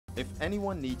If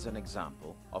anyone needs an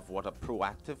example of what a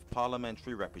proactive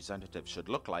parliamentary representative should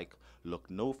look like, look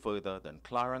no further than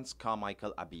Clarence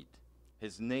Carmichael Abidh.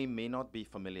 His name may not be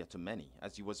familiar to many,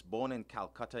 as he was born in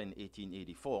Calcutta in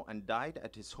 1884 and died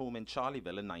at his home in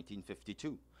Charleville in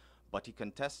 1952. But he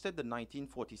contested the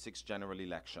 1946 general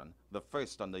election, the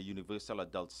first under universal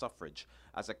adult suffrage,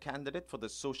 as a candidate for the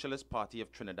Socialist Party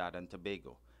of Trinidad and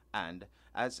Tobago. And,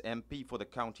 as MP for the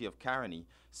county of Caroni,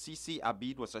 C.C.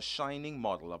 Abidh was a shining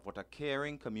model of what a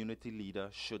caring community leader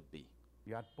should be.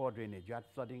 You had poor drainage, you had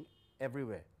flooding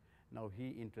everywhere. Now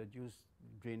he introduced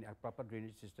a proper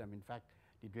drainage system. In fact,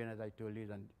 the drain, as I told you,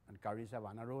 on Caroni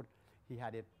Savannah Road, he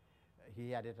had it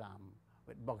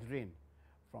with box drain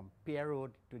from Pier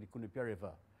Road to the Cunupia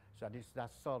River. So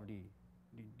that solved the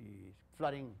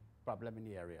flooding problem in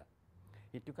the area.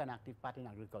 He took an active part in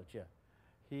agriculture.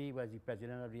 He was the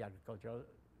president of the Agricultural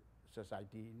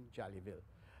Society in Charleville.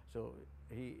 So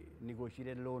he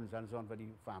negotiated loans and so on for the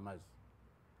farmers.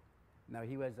 Now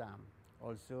he was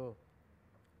also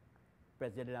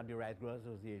president of the Rice Growers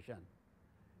Association.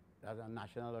 That's a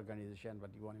national organization,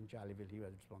 but the one in Charleville, he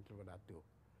was responsible for that too.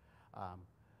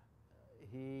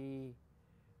 He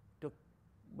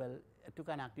took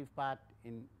an active part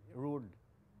in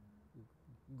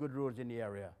good roads in the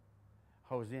area,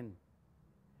 housing,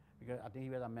 because I think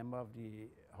he was a member of the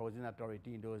housing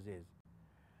authority in those days.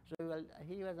 So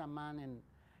he was a man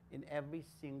in every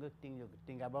single thing you could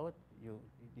think about,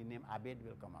 the name Abidh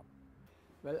will come up.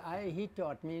 Well, he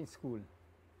taught me in school,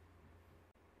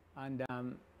 and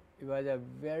he was a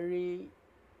very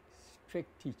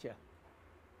strict teacher.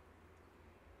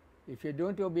 If you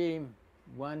don't obey him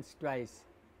once, twice,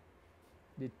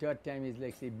 the third time is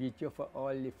like say beat you for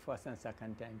all the first and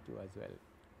second time too as well.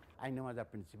 I know as a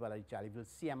principal at Charleville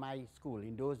CMI school.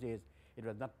 In those days, it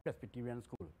was not Presbyterian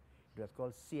school. It was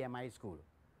called CMI school.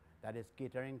 That is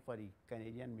catering for the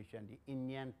Canadian mission, the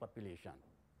Indian population.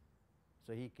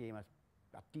 So he came as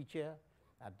a teacher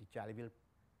at the Charleville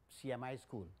CMI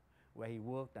school, where he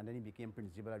worked, and then he became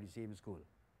principal of the same school.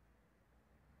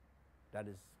 That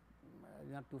is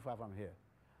not too far from here.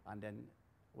 And then,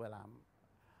 well,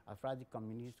 as far as the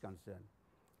community is concerned,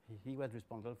 he was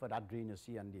responsible for that drain you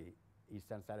see on the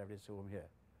eastern side of his home here.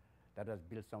 That was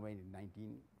built somewhere in the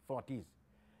 1940s.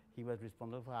 He was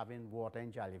responsible for having water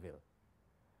in Charleville.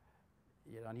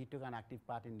 And he took an active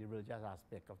part in the religious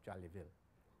aspect of Charleville.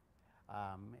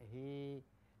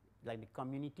 Like the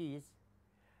communities,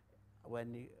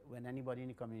 when anybody in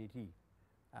the community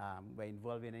were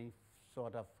involved in any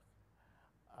sort of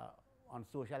on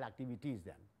social activities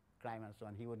then, crime and so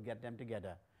on, he would get them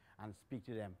together and speak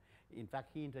to them. In fact,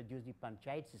 he introduced the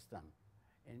panchayat system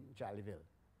in Charleville.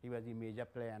 He was the major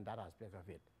player in that aspect of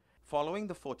it. Following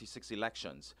the 46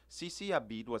 elections, C.C.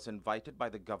 Abidh was invited by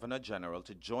the Governor General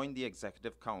to join the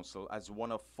Executive Council as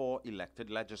one of 4 elected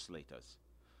legislators.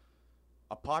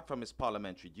 Apart from his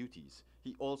parliamentary duties,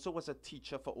 he also was a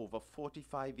teacher for over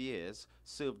 45 years,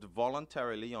 served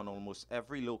voluntarily on almost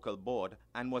every local board,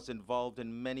 and was involved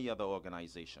in many other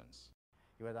organizations.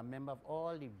 He was a member of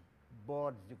all the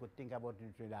boards you could think about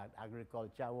in Trinidad,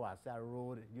 agriculture, WASA,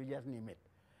 road, you just name it.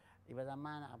 He was a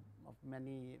man of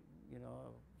many,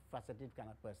 faceted kind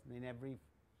of person. In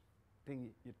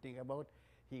everything you think about,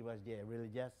 he was there,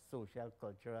 religious, social,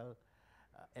 cultural,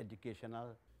 educational.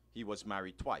 He was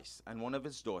married twice, and one of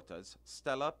his daughters,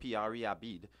 Stella Piari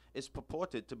Abidh, is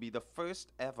purported to be the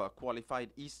first ever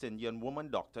qualified East Indian woman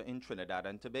doctor in Trinidad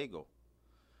and Tobago.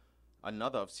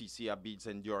 Another of C.C. Abidh's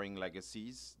enduring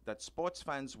legacies that sports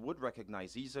fans would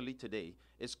recognize easily today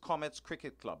is Comets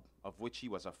Cricket Club, of which he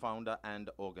was a founder and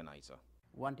organizer.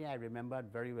 One thing I remembered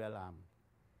very well,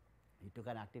 he took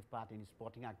an active part in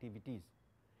sporting activities.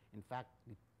 In fact,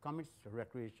 the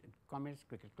Comets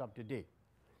Cricket Club today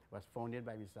was founded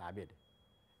by Mr. Abidh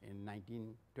in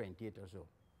 1928 or so.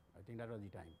 I think that was the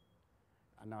time.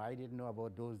 And now I didn't know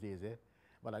about those days,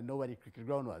 but I know where the cricket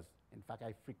ground was. In fact,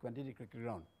 I frequented the cricket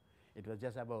ground. It was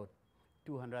just about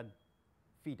 200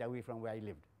 feet away from where I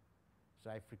lived. So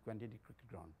I frequented the cricket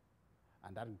ground.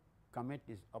 And that Comet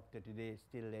is up to today,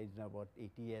 still there is about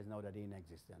 80 years now that they're in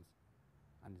existence.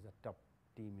 And it's a top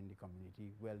team in the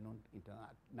community, well known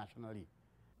internationally.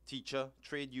 Teacher,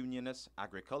 trade unionist,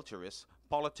 agriculturist,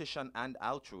 politician and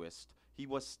altruist, he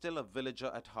was still a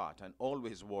villager at heart and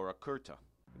always wore a kurta.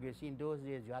 You see, in those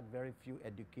days you had very few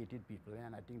educated people,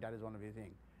 and I think that is one of the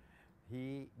things.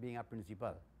 He, being a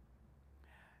principal,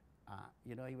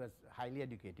 he was highly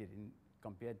educated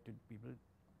compared to people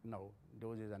now,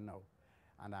 those days and now.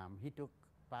 And he took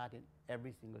part in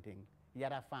every single thing. He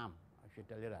had a farm, I should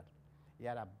tell you that. He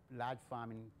had a large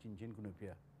farm in Chinchon,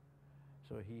 Cunupia.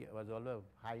 So he was also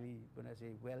highly, when I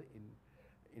say well,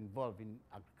 involved in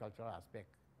agricultural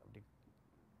aspect of the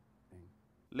thing.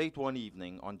 Late one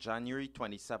evening on January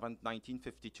 27,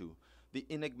 1952, the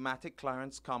enigmatic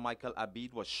Clarence Carmichael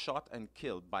Abidh was shot and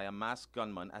killed by a masked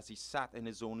gunman as he sat in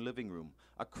his own living room,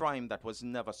 a crime that was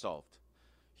never solved.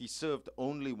 He served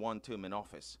only one term in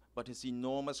office, but his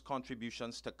enormous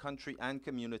contributions to country and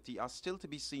community are still to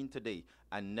be seen today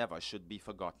and never should be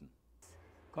forgotten.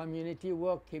 Community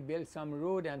work, he built some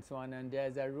road and so on, and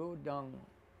there's a road down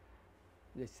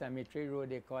the cemetery road,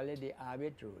 they call it the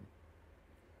Abidh road.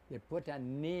 They put a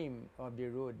name of the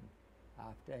road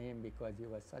after him because he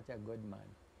was such a good man.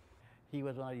 He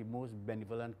was one of the most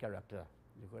benevolent characters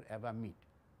you could ever meet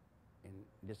in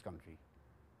this country.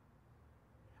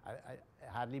 I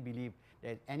hardly believe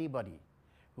there's anybody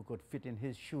who could fit in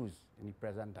his shoes in the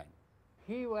present time.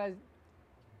 He was,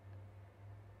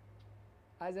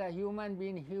 as a human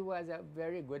being, he was a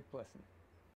very good person.